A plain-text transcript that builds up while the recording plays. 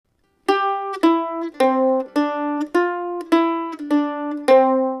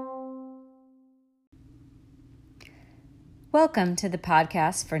Welcome to the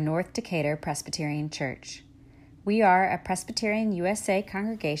podcast for North Decatur Presbyterian Church. We are a Presbyterian USA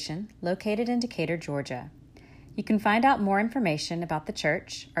congregation located in Decatur, Georgia. You can find out more information about the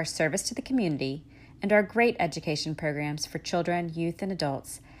church, our service to the community, and our great education programs for children, youth, and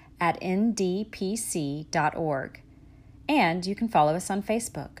adults at ndpc.org. And you can follow us on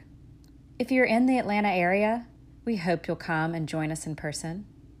Facebook. If you're in the Atlanta area, we hope you'll come and join us in person.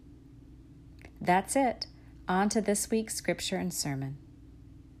 That's it. On to this week's scripture and sermon.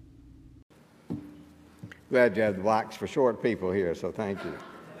 Glad you have the blocks for short people here, so thank you.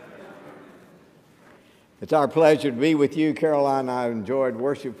 It's our pleasure to be with you. Caroline and I have enjoyed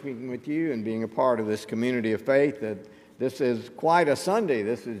worshiping with you and being a part of this community of faith. This is quite a Sunday.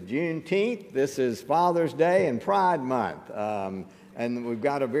 This is Juneteenth. This is Father's Day and Pride Month. And we've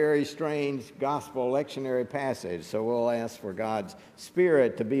got a very strange gospel lectionary passage, so we'll ask for God's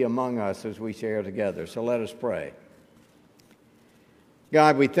Spirit to be among us as we share together. So let us pray.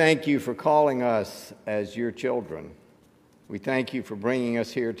 God, we thank you for calling us as your children. We thank you for bringing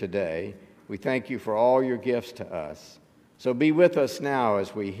us here today. We thank you for all your gifts to us. So be with us now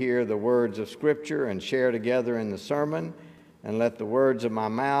as we hear the words of Scripture and share together in the sermon, and let the words of my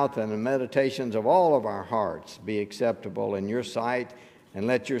mouth and the meditations of all of our hearts be acceptable in your sight, and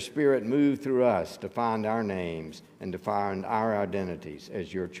let your Spirit move through us to find our names and to find our identities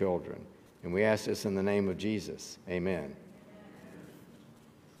as your children. And we ask this in the name of Jesus. Amen.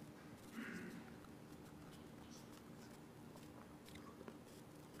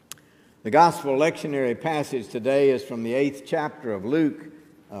 The gospel lectionary passage today is from the 8th chapter of Luke,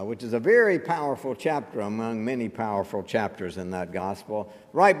 which is a very powerful chapter among many powerful chapters in that gospel.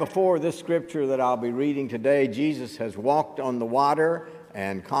 Right before this scripture that I'll be reading today, Jesus has walked on the water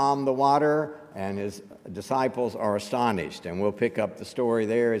and calmed the water, and his disciples are astonished. And we'll pick up the story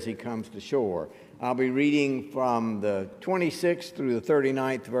there as he comes to shore. I'll be reading from the 26th through the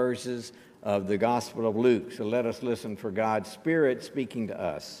 39th verses of the Gospel of Luke. So let us listen for God's Spirit speaking to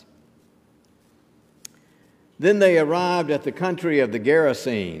us. Then they arrived at the country of the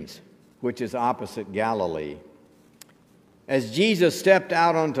Gerasenes, which is opposite Galilee. As Jesus stepped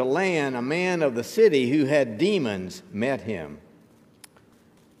out onto land, a man of the city who had demons met him.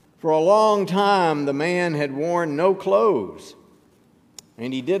 For a long time, the man had worn no clothes,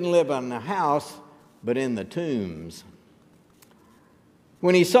 and he didn't live in the house, but in the tombs.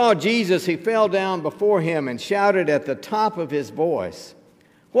 When he saw Jesus, he fell down before him and shouted at the top of his voice,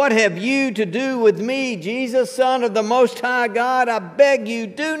 "What have you to do with me, Jesus, Son of the Most High God? I beg you,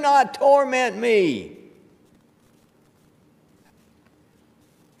 do not torment me."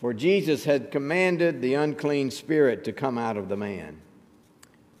 For Jesus had commanded the unclean spirit to come out of the man.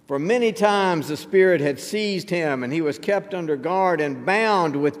 For many times the spirit had seized him, and he was kept under guard and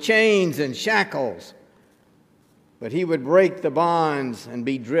bound with chains and shackles. But he would break the bonds and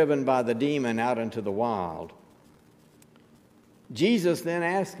be driven by the demon out into the wild. Jesus then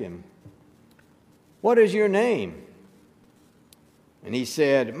asked him, "What is your name?" And he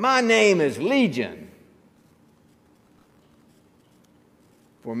said, "My name is Legion."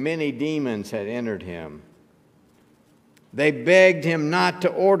 For many demons had entered him. They begged him not to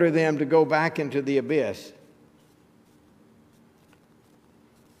order them to go back into the abyss.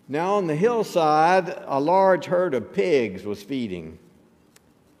 Now on the hillside, a large herd of pigs was feeding,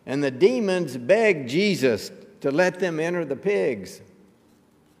 and the demons begged Jesus to let them enter the pigs.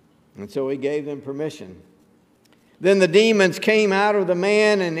 And so he gave them permission. Then the demons came out of the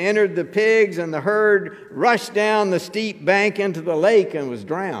man and entered the pigs, and the herd rushed down the steep bank into the lake and was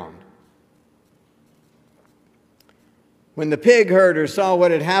drowned. When the pig herders saw what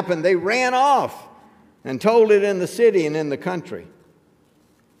had happened, they ran off and told it in the city and in the country.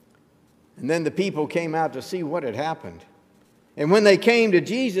 And then the people came out to see what had happened. And when they came to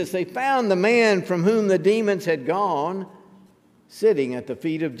Jesus, they found the man from whom the demons had gone sitting at the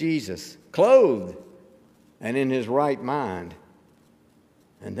feet of Jesus, clothed and in his right mind.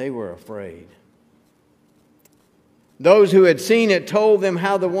 And they were afraid. Those who had seen it told them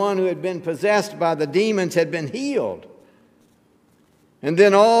how the one who had been possessed by the demons had been healed. And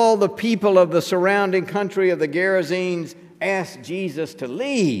then all the people of the surrounding country of the Gerasenes asked Jesus to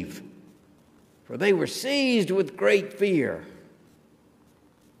leave, for they were seized with great fear.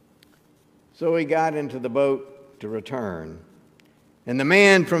 So he got into the boat to return. And the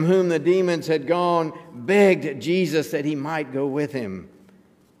man from whom the demons had gone begged Jesus that he might go with him.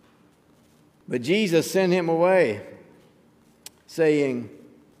 But Jesus sent him away, saying,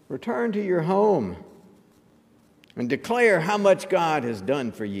 "Return to your home and declare how much God has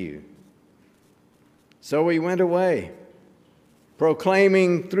done for you." So he went away,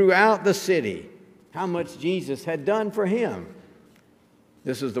 proclaiming throughout the city how much Jesus had done for him.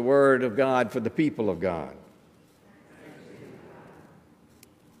 This is the word of God for the people of God.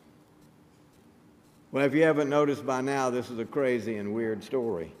 Well, if you haven't noticed by now, this is a crazy and weird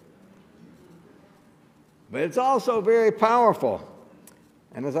story. But it's also very powerful.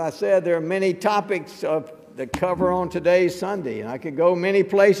 And as I said, there are many topics that cover on today's Sunday, and I could go many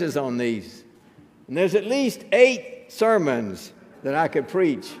places on these. And there's at least 8 sermons that I could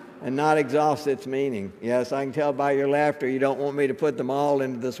preach and not exhaust its meaning. Yes, I can tell by your laughter you don't want me to put them all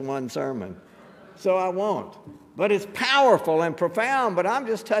into this one sermon. So I won't. But it's powerful and profound, but I'm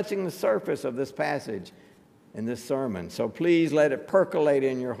just touching the surface of this passage in this sermon. So please let it percolate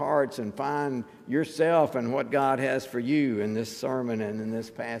in your hearts and find yourself and what God has for you in this sermon and in this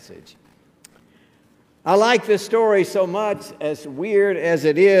passage. I like this story so much, as weird as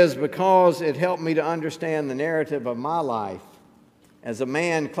it is, because it helped me to understand the narrative of my life as a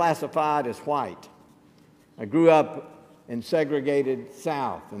man classified as white. I grew up in segregated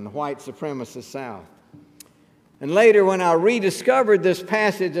South, in the white supremacist South. And later, when I rediscovered this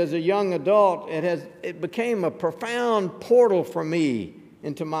passage as a young adult, it became a profound portal for me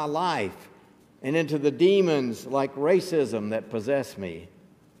into my life and into the demons like racism that possess me.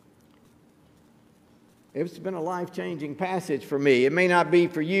 It's been a life-changing passage for me. It may not be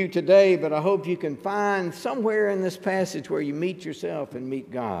for you today, but I hope you can find somewhere in this passage where you meet yourself and meet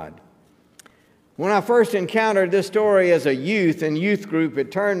God. When I first encountered this story as a youth in youth group,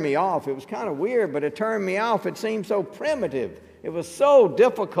 it turned me off. It was kind of weird, but it turned me off. It seemed so primitive. It was so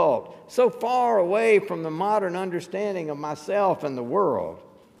difficult, so far away from the modern understanding of myself and the world.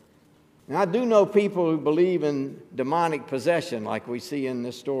 And I do know people who believe in demonic possession like we see in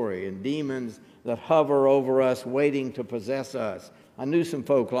this story, and demons that hover over us waiting to possess us. I knew some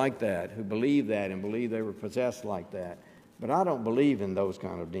folk like that who believed that and believed they were possessed like that. But I don't believe in those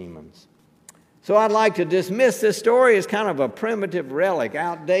kind of demons. So I'd like to dismiss this story as kind of a primitive relic,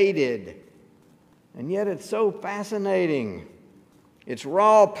 outdated. And yet it's so fascinating. Its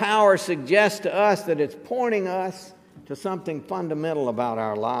raw power suggests to us that it's pointing us to something fundamental about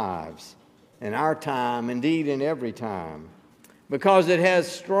our lives and our time, indeed in every time, because it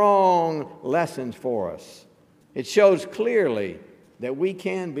has strong lessons for us. It shows clearly that we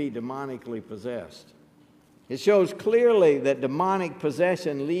can be demonically possessed. It shows clearly that demonic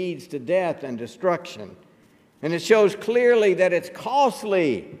possession leads to death and destruction. And it shows clearly that it's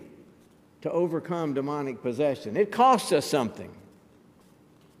costly to overcome demonic possession. It costs us something.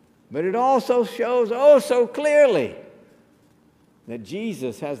 But it also shows so clearly that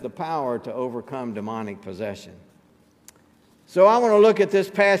Jesus has the power to overcome demonic possession. So I want to look at this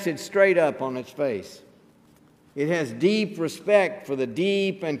passage straight up on its face. It has deep respect for the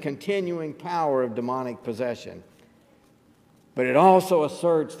deep and continuing power of demonic possession. But it also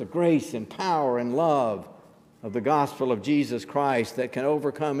asserts the grace and power and love of the gospel of Jesus Christ that can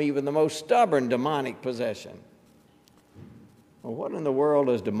overcome even the most stubborn demonic possession. Well, what in the world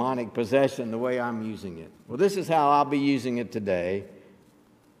is demonic possession the way I'm using it? Well, this is how I'll be using it today.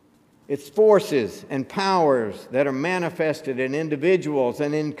 It's forces and powers that are manifested in individuals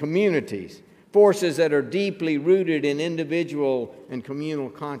and in communities. Forces that are deeply rooted in individual and communal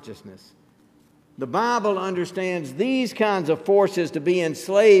consciousness. The Bible understands these kinds of forces to be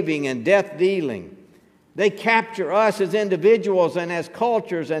enslaving and death-dealing. They capture us as individuals and as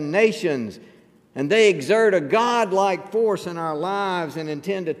cultures and nations, and they exert a godlike force in our lives and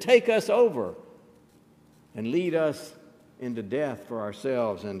intend to take us over and lead us into death for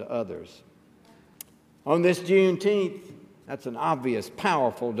ourselves and others. On this Juneteenth, that's an obvious,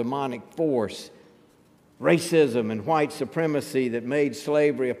 powerful demonic force. Racism and white supremacy that made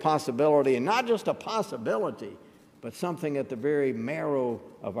slavery a possibility, and not just a possibility, but something at the very marrow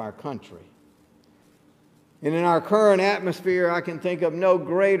of our country. And in our current atmosphere, I can think of no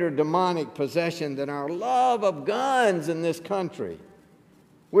greater demonic possession than our love of guns in this country.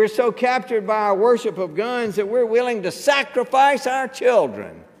 We're so captured by our worship of guns that we're willing to sacrifice our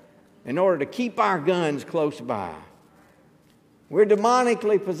children in order to keep our guns close by. We're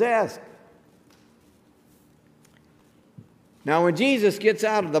demonically possessed. Now, when Jesus gets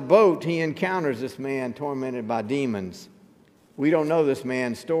out of the boat, he encounters this man tormented by demons. We don't know this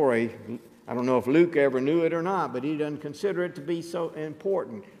man's story. I don't know if Luke ever knew it or not, but he doesn't consider it to be so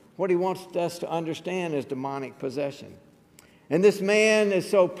important. What he wants us to understand is demonic possession. And this man is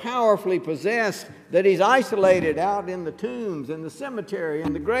so powerfully possessed that he's isolated out in the tombs, in the cemetery,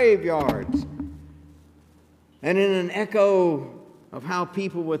 in the graveyards. And in an echo of how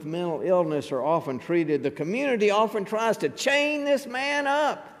people with mental illness are often treated, the community often tries to chain this man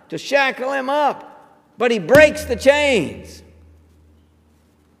up, to shackle him up, but he breaks the chains.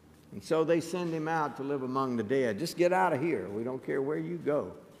 And so they send him out to live among the dead. Just get out of here. We don't care where you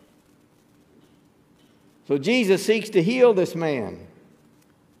go. So Jesus seeks to heal this man.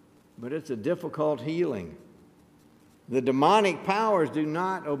 But it's a difficult healing. The demonic powers do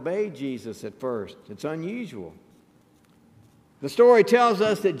not obey Jesus at first. It's unusual. The story tells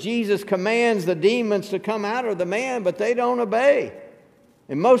us that Jesus commands the demons to come out of the man, but they don't obey.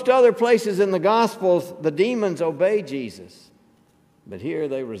 In most other places in the Gospels, the demons obey Jesus. But here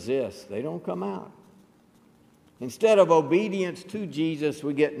they resist. They don't come out. Instead of obedience to Jesus,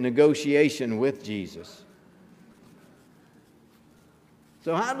 we get negotiation with Jesus.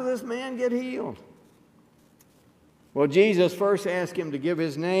 So how did this man get healed? Well, Jesus first asked him to give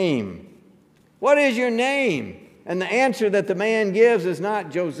his name. What is your name? And the answer that the man gives is not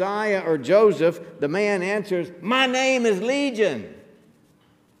Josiah or Joseph. The man answers, my name is Legion.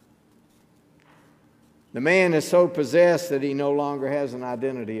 The man is so possessed that he no longer has an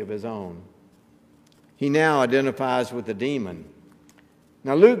identity of his own. He now identifies with the demon.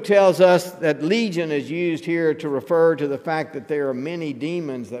 Now, Luke tells us that legion is used here to refer to the fact that there are many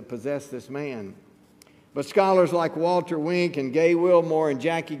demons that possess this man. But scholars like Walter Wink and Gay Wilmore and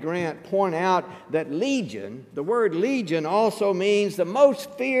Jackie Grant point out that legion, the word legion, also means the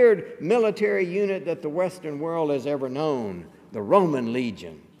most feared military unit that the Western world has ever known, the Roman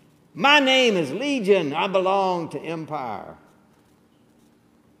legion. My name is Legion. I belong to empire.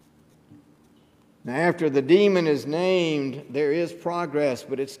 Now, after the demon is named, there is progress,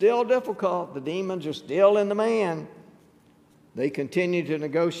 but it's still difficult. The demons are still in the man. They continue to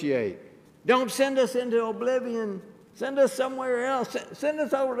negotiate. Don't send us into oblivion. Send us somewhere else. Send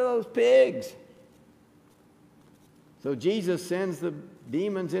us over to those pigs. So Jesus sends the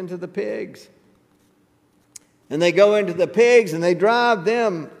demons into the pigs. And they go into the pigs and they drive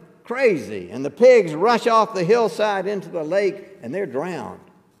them crazy. And the pigs rush off the hillside into the lake and they're drowned.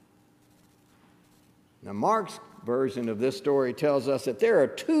 Now, Mark's version of this story tells us that there are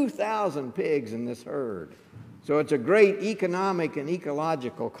 2,000 pigs in this herd. So it's a great economic and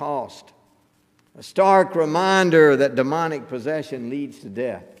ecological cost. A stark reminder that demonic possession leads to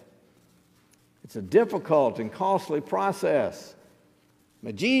death. It's a difficult and costly process.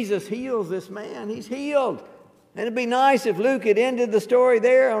 But Jesus heals this man. He's healed. And it'd be nice if Luke had ended the story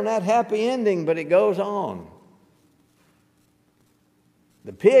there on that happy ending, but it goes on.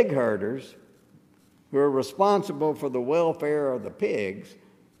 The pig herders, who are responsible for the welfare of the pigs,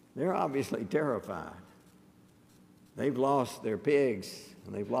 they're obviously terrified. They've lost their pigs,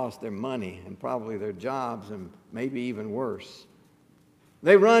 and they've lost their money, and probably their jobs, and maybe even worse.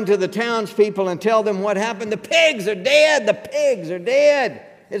 They run to the townspeople and tell them what happened. The pigs are dead. The pigs are dead.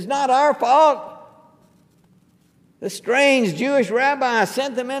 It's not our fault. The strange Jewish rabbi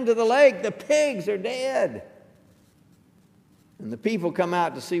sent them into the lake. The pigs are dead. And the people come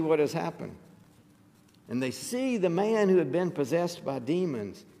out to see what has happened. And they see the man who had been possessed by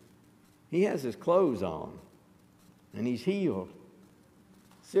demons. He has his clothes on. And he's healed,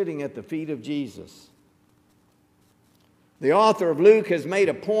 sitting at the feet of Jesus. The author of Luke has made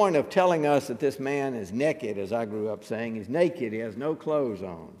a point of telling us that this man is naked, as I grew up saying. He's naked. He has no clothes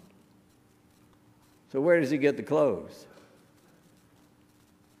on. So where does he get the clothes?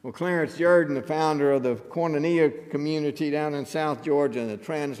 Well, Clarence Jordan, the founder of the Koinonia community down in South Georgia and the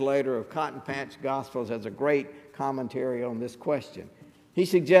translator of Cotton Patch Gospels, has a great commentary on this question. He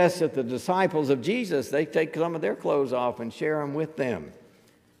suggests that the disciples of Jesus, they take some of their clothes off and share them with them.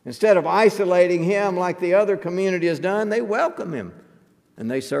 Instead of isolating him like the other community has done, they welcome him and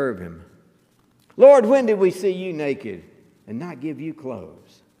they serve him. Lord, when did we see you naked and not give you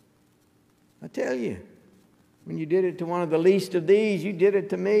clothes? I tell you, when you did it to one of the least of these, you did it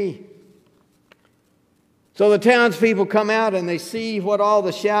to me. So the townspeople come out and they see what all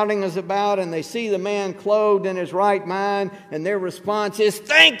the shouting is about, and they see the man clothed in his right mind, and their response is,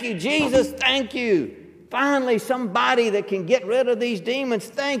 "Thank you, Jesus, thank you. Finally, somebody that can get rid of these demons.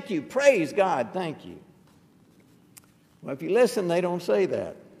 Thank you. Praise God. Thank you." Well, if you listen, they don't say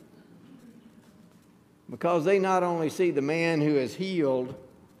that. Because they not only see the man who is healed,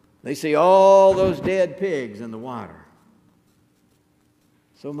 they see all those dead pigs in the water.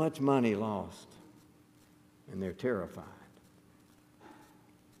 So much money lost. And they're terrified.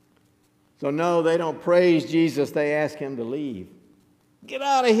 So no, they don't praise Jesus. They ask him to leave. Get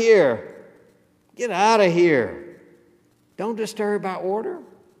out of here. Get out of here. Don't disturb our order.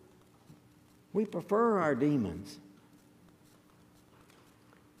 We prefer our demons.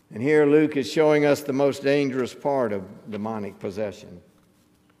 And here Luke is showing us the most dangerous part of demonic possession.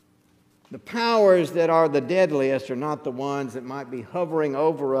 The powers that are the deadliest are not the ones that might be hovering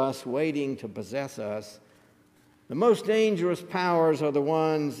over us, waiting to possess us. The most dangerous powers are the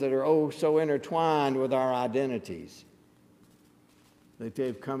ones that are so intertwined with our identities that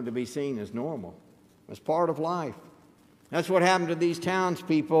they've come to be seen as normal, as part of life. That's what happened to these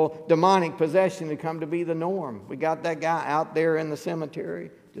townspeople. Demonic possession had come to be the norm. We got that guy out there in the cemetery.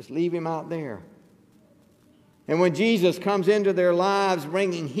 Just leave him out there. And when Jesus comes into their lives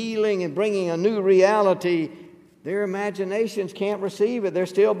bringing healing and bringing a new reality, their imaginations can't receive it. They're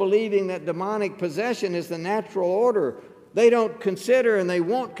still believing that demonic possession is the natural order. They don't consider and they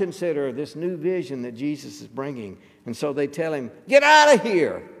won't consider this new vision that Jesus is bringing. And so they tell him, "Get out of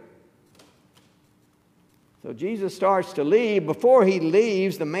here." So Jesus starts to leave. Before he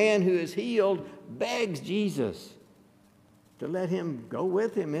leaves, the man who is healed begs Jesus to let him go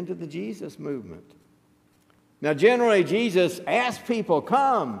with him into the Jesus movement. Now, generally, Jesus asks people,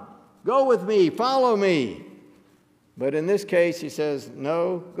 "Come, go with me, follow me." But in this case, he says,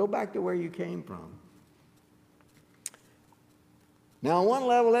 "No, go back to where you came from." Now, on one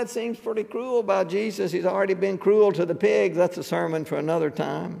level, that seems pretty cruel about Jesus. He's already been cruel to the pigs. That's a sermon for another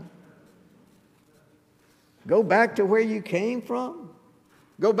time. Go back to where you came from?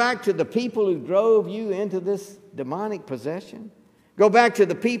 Go back to the people who drove you into this demonic possession? Go back to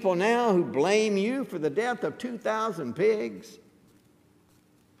the people now who blame you for the death of 2,000 pigs?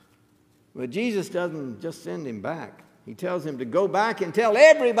 But Jesus doesn't just send him back. He tells him to go back and tell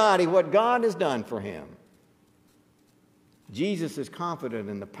everybody what God has done for him. Jesus is confident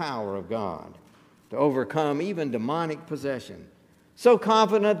in the power of God to overcome even demonic possession. So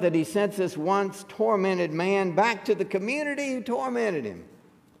confident that he sent this once tormented man back to the community who tormented him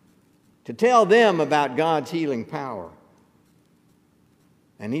to tell them about God's healing power.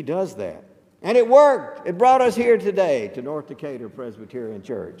 And he does that. And it worked. It brought us here today to North Decatur Presbyterian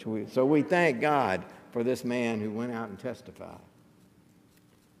Church. So we thank God for this man who went out and testified.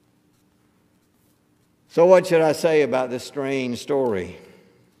 So what should I say about this strange story?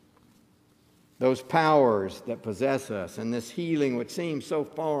 Those powers that possess us and this healing which seems so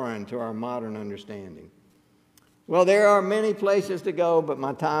foreign to our modern understanding. Well, there are many places to go, but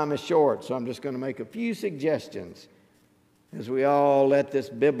my time is short, so I'm just going to make a few suggestions as we all let this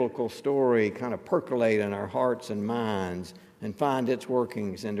biblical story kind of percolate in our hearts and minds and find its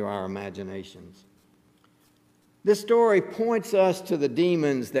workings into our imaginations. This story points us to the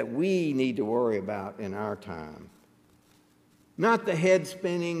demons that we need to worry about in our time. Not the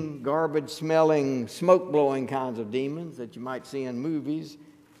head-spinning, garbage-smelling, smoke-blowing kinds of demons that you might see in movies,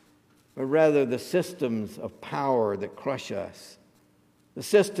 but rather the systems of power that crush us, the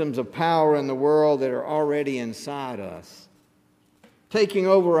systems of power in the world that are already inside us, taking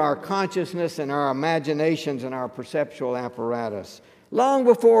over our consciousness and our imaginations and our perceptual apparatus, long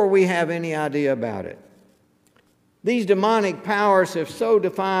before we have any idea about it. These demonic powers have so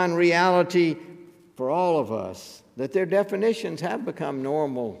defined reality for all of us that their definitions have become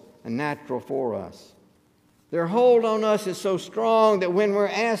normal and natural for us. Their hold on us is so strong that when we're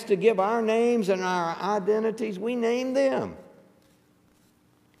asked to give our names and our identities, we name them.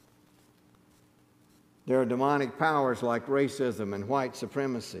 There are demonic powers like racism and white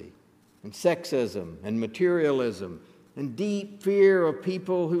supremacy and sexism and materialism and deep fear of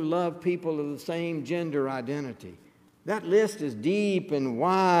people who love people of the same gender identity. That list is deep and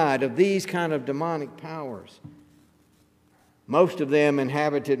wide of these kind of demonic powers. Most of them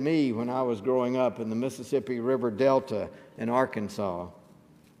inhabited me when I was growing up in the Mississippi River Delta in Arkansas.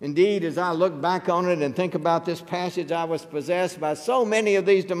 Indeed, as I look back on it and think about this passage, I was possessed by so many of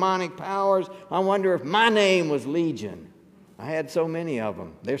these demonic powers, I wonder if my name was Legion. I had so many of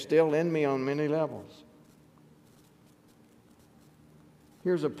them. They're still in me on many levels.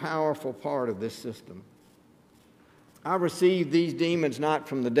 Here's a powerful part of this system. I received these demons not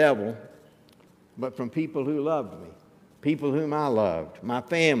from the devil, but from people who loved me, people whom I loved, my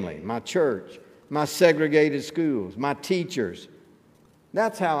family, my church, my segregated schools, my teachers.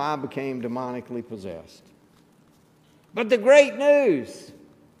 That's how I became demonically possessed. But the great news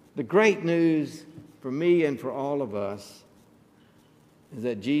for me and for all of us is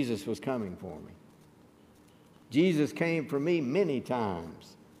that Jesus was coming for me. Jesus came for me many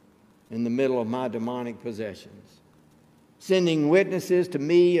times in the middle of my demonic possessions, sending witnesses to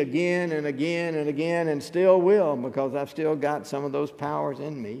me again and again and again, and still will, because I've still got some of those powers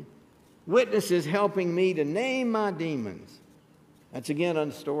in me. Witnesses helping me to name my demons. That's again a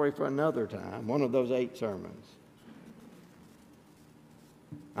story for another time, one of those 8 sermons.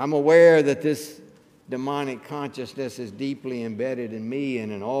 I'm aware that this demonic consciousness is deeply embedded in me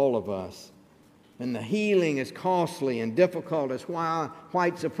and in all of us. And the healing is costly and difficult. It's why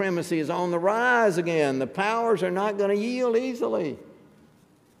white supremacy is on the rise again. The powers are not going to yield easily.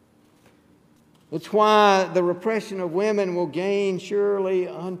 It's why the repression of women will gain, surely,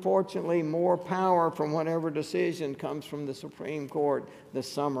 unfortunately, more power from whatever decision comes from the Supreme Court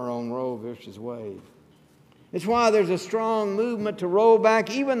this summer on Roe versus Wade. It's why there's a strong movement to roll back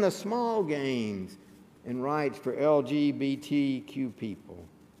even the small gains in rights for LGBTQ people.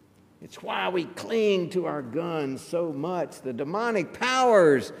 It's why we cling to our guns so much. The demonic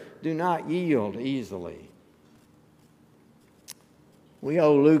powers do not yield easily. We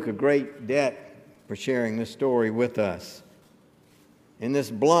owe Luke a great debt for sharing this story with us. In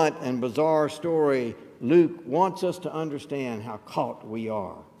this blunt and bizarre story, Luke wants us to understand how caught we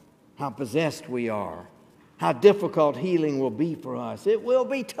are, how possessed we are, how difficult healing will be for us. It will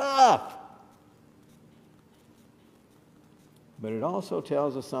be tough. But it also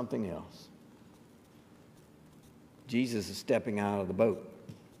tells us something else. Jesus is stepping out of the boat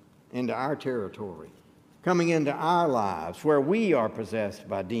into our territory, coming into our lives where we are possessed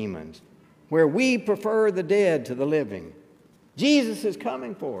by demons, where we prefer the dead to the living. Jesus is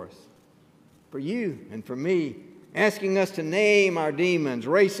coming for us, for you and for me, asking us to name our demons,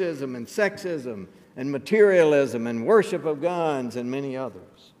 racism and sexism and materialism and worship of guns and many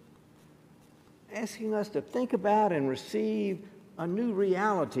others. Asking us to think about and receive a new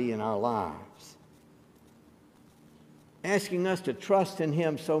reality in our lives. Asking us to trust in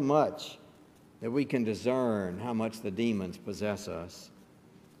Him so much that we can discern how much the demons possess us.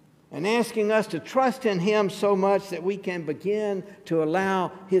 And asking us to trust in Him so much that we can begin to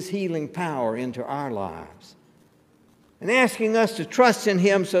allow His healing power into our lives. And asking us to trust in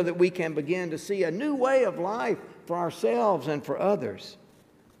Him so that we can begin to see a new way of life for ourselves and for others.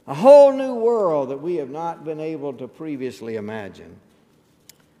 A whole new world that we have not been able to previously imagine.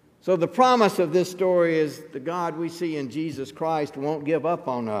 So the promise of this story is the God we see in Jesus Christ won't give up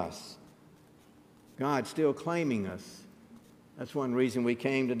on us. God's still claiming us. That's one reason we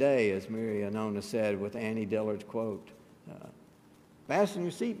came today, as Mary Anona said with Annie Dillard's quote. Fasten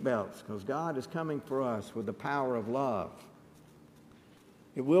your seatbelts, because God is coming for us with the power of love.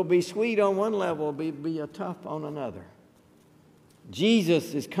 It will be sweet on one level, be a tough on another.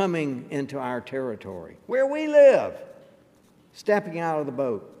 Jesus is coming into our territory, where we live, stepping out of the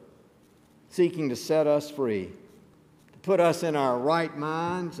boat, seeking to set us free, to put us in our right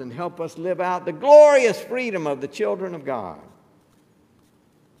minds and help us live out the glorious freedom of the children of God.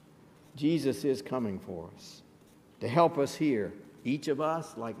 Jesus is coming for us to help us hear, each of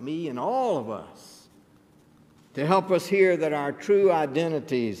us, like me and all of us, to help us hear that our true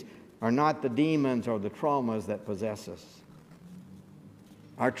identities are not the demons or the traumas that possess us.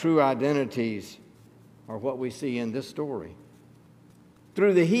 Our true identities are what we see in this story.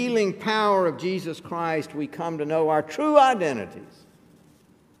 Through the healing power of Jesus Christ, we come to know our true identities.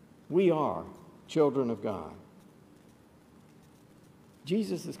 We are children of God.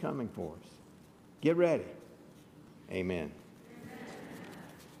 Jesus is coming for us. Get ready. Amen.